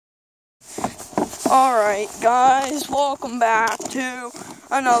Alright guys, welcome back to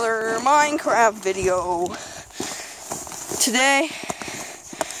another Minecraft video. Today,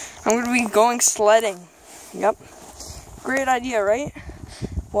 I'm going to be going sledding. Yep. Great idea, right?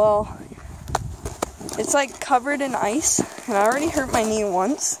 Well, it's like covered in ice, and I already hurt my knee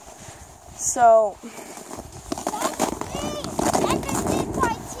once. So,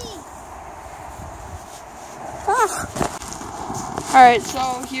 alright,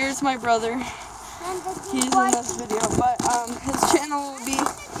 so here's my brother. He's in this video, but his channel will be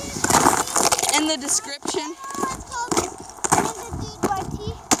in the description.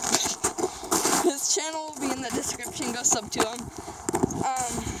 His channel will be in the description. Go sub to him.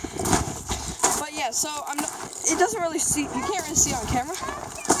 But yeah, so it doesn't really see. You can't really see on camera.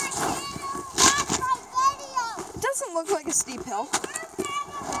 It doesn't look like a steep hill.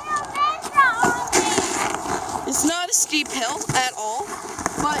 It's not a steep hill at all,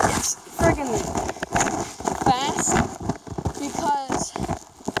 but it's friggin' fast because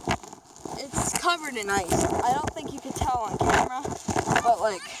it's covered in ice. I don't think you could tell on camera, but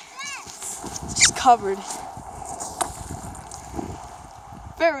like, it's just covered.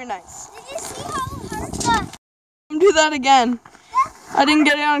 Very nice. Did you see how it hurt? Do that again. I didn't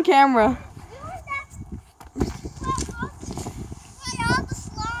get it on camera.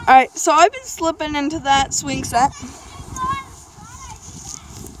 Alright, so I've been slipping into that swing set.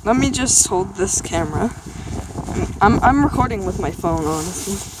 Let me just hold this camera. I'm recording with my phone,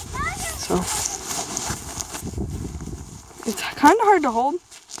 honestly. So it's kind of hard to hold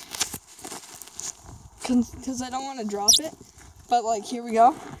because I don't want to drop it. But like, here we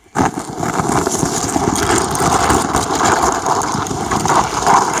go.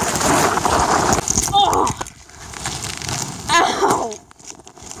 Oh! Ow!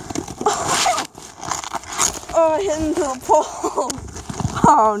 Oh, I hit into the pole.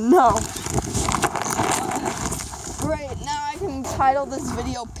 Oh no. Great, now I can title this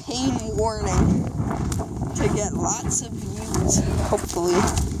video Pain Warning to get lots of views, hopefully.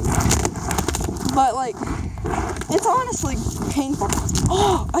 But like, it's honestly painful.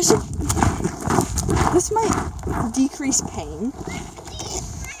 Oh, this might decrease pain.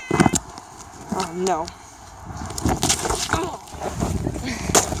 Oh no.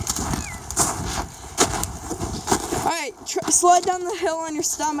 Alright, slide down the hill on your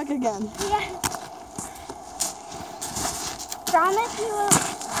stomach again. Yeah. Stomach, you want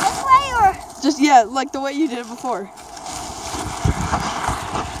this way or? Just, yeah, like the way you did it before.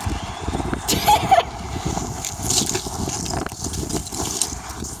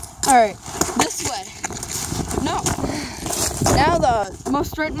 Alright, this way. No. Now the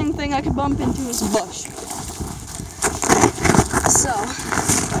most threatening thing I could bump into is a bush. So,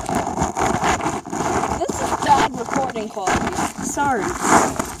 this is bad recording quality. Sorry.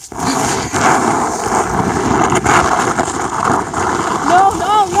 No!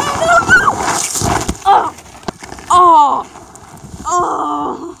 Oh! Oh!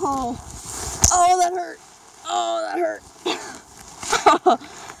 Oh! Oh, that hurt. Oh, that hurt.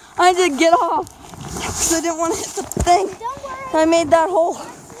 I had to get off because I didn't want to hit the thing. Don't worry. I made that hole.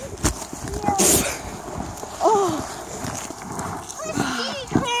 Oh.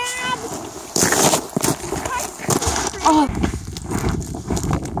 Oh.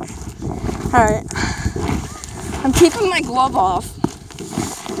 Alright. I'm keeping my glove off.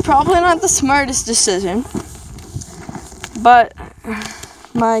 Probably not the smartest decision. But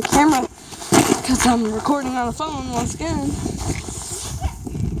my camera, because I'm recording on a phone once again,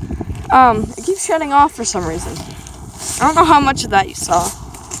 it keeps shutting off for some reason. I don't know how much of that you saw,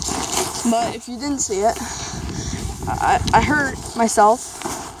 but if you didn't see it, I hurt myself.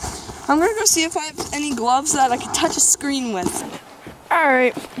 I'm gonna go see if I have any gloves that I can touch a screen with.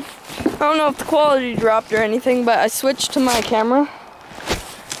 Alright, I don't know if the quality dropped or anything, but I switched to my camera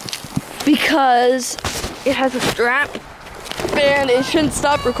because it has a strap and it shouldn't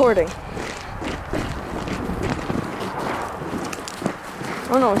stop recording. I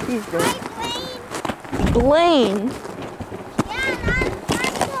don't know what he's doing. Blaine?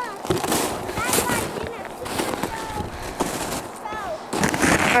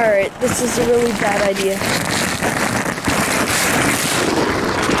 Alright, this is a really bad idea.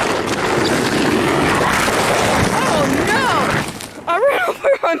 Oh no! I ran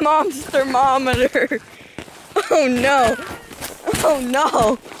over my mom's thermometer. Oh no! Oh no!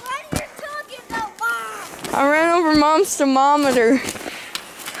 What are you talking about, Mom? I ran over mom's thermometer.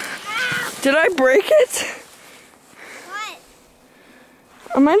 Did I break it? What?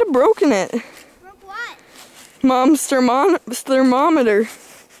 I might have broken it. Broke what? Mom's thermometer.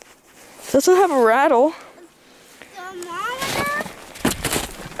 Doesn't have a rattle. Thermometer?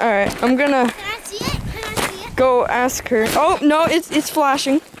 Alright, I'm gonna... Can I see it? go ask her. Oh, no, it's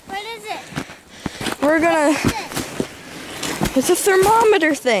flashing. What is it? We're gonna... It's a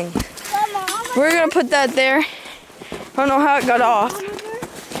thermometer thing. Thermometer? We're gonna put that there. I don't know how it got off.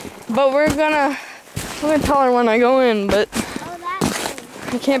 But we're gonna tell her when I go in, but Oh, that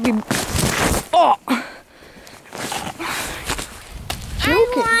thing. I can't be... Oh!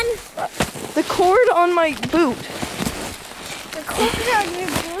 Joking. I won. The cord on my boot. The cord on your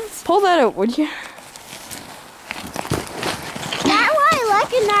boots. Pull that out, would you? That's why I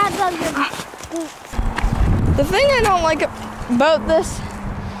like it now on your boots. The thing I don't like about this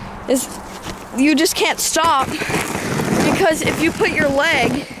is you just can't stop, because if you put your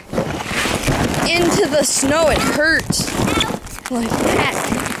leg into the snow, it hurts. Like that.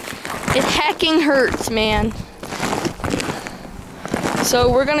 It hecking hurts, man. So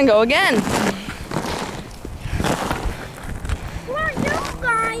we're gonna go again. Where are you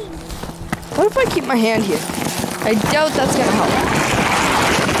guys? What if I keep my hand here? I doubt that's gonna help.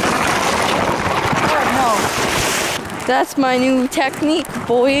 Oh no. That's my new technique,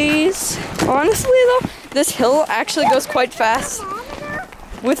 boys. Honestly though, this hill actually goes quite fast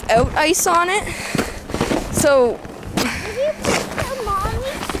without ice on it. So Did you put the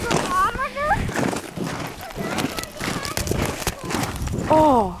mommy's thermometer?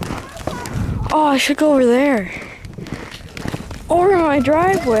 oh, I should go over there. Over my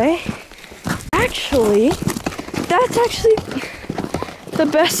driveway. Actually, that's actually the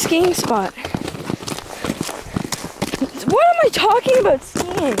best skiing spot. What am I talking about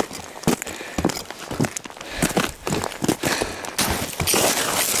skiing?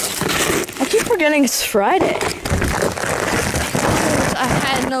 I keep forgetting it's Friday. I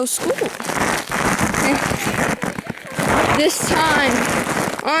had no school. This time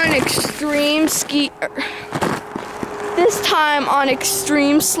on extreme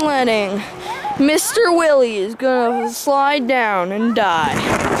sledding, Mr. Willie is gonna slide down and die.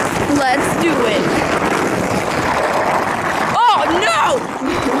 Let's do it. Oh no!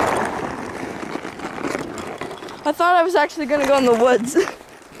 I thought I was actually gonna go in the woods.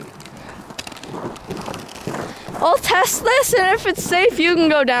 I'll test this, and if it's safe, you can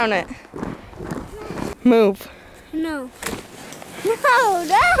go down it. Move. No.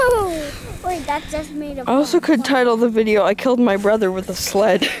 No! Wait, that just made a I also could title the video, I killed my brother with a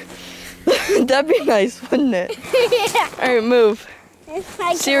sled. That'd be nice, wouldn't it? Yeah. Alright, move.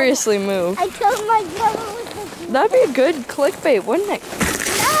 Seriously, move. I killed my brother with a That'd be a good clickbait, wouldn't it?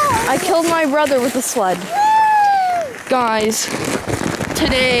 No! I killed my brother with a sled. Guys,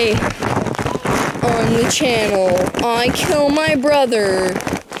 today on the channel, I kill my brother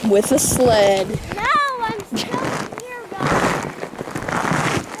with a sled. No, I'm still here, guys.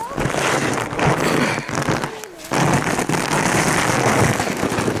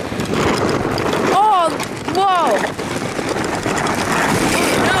 Oh, whoa!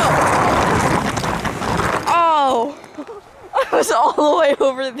 No! Oh! I was all the way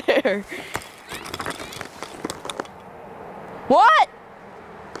over there. What?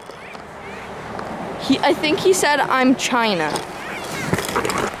 I think he said I'm China.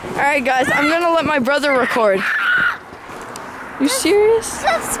 Alright guys, I'm gonna let my brother record. You serious?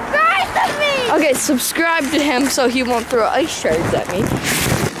 Subscribe to me! Okay, subscribe to him so he won't throw ice shards at me.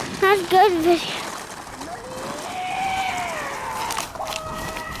 That's good video.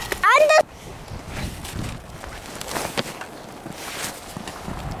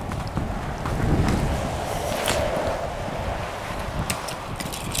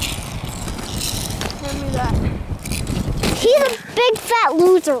 Hand me that. He's a big fat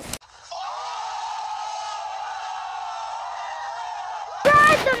loser.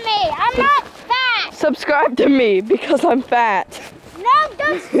 Subscribe to me. I'm not fat. Subscribe to me because I'm fat. No,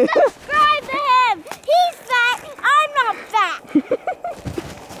 don't subscribe to him. He's fat. I'm not fat.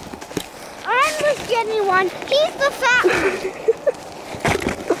 I'm the skinny one. He's the fat one.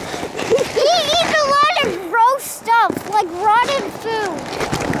 He eats a lot of gross stuff, like rotten food.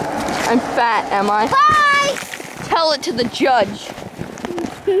 I'm fat, am I? Bye. Tell it to the judge.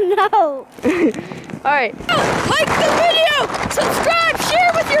 No. Alright. Like the video! Subscribe!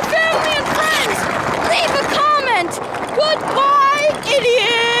 Share with your family and friends! Leave a comment! Goodbye,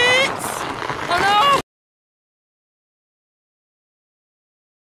 idiot!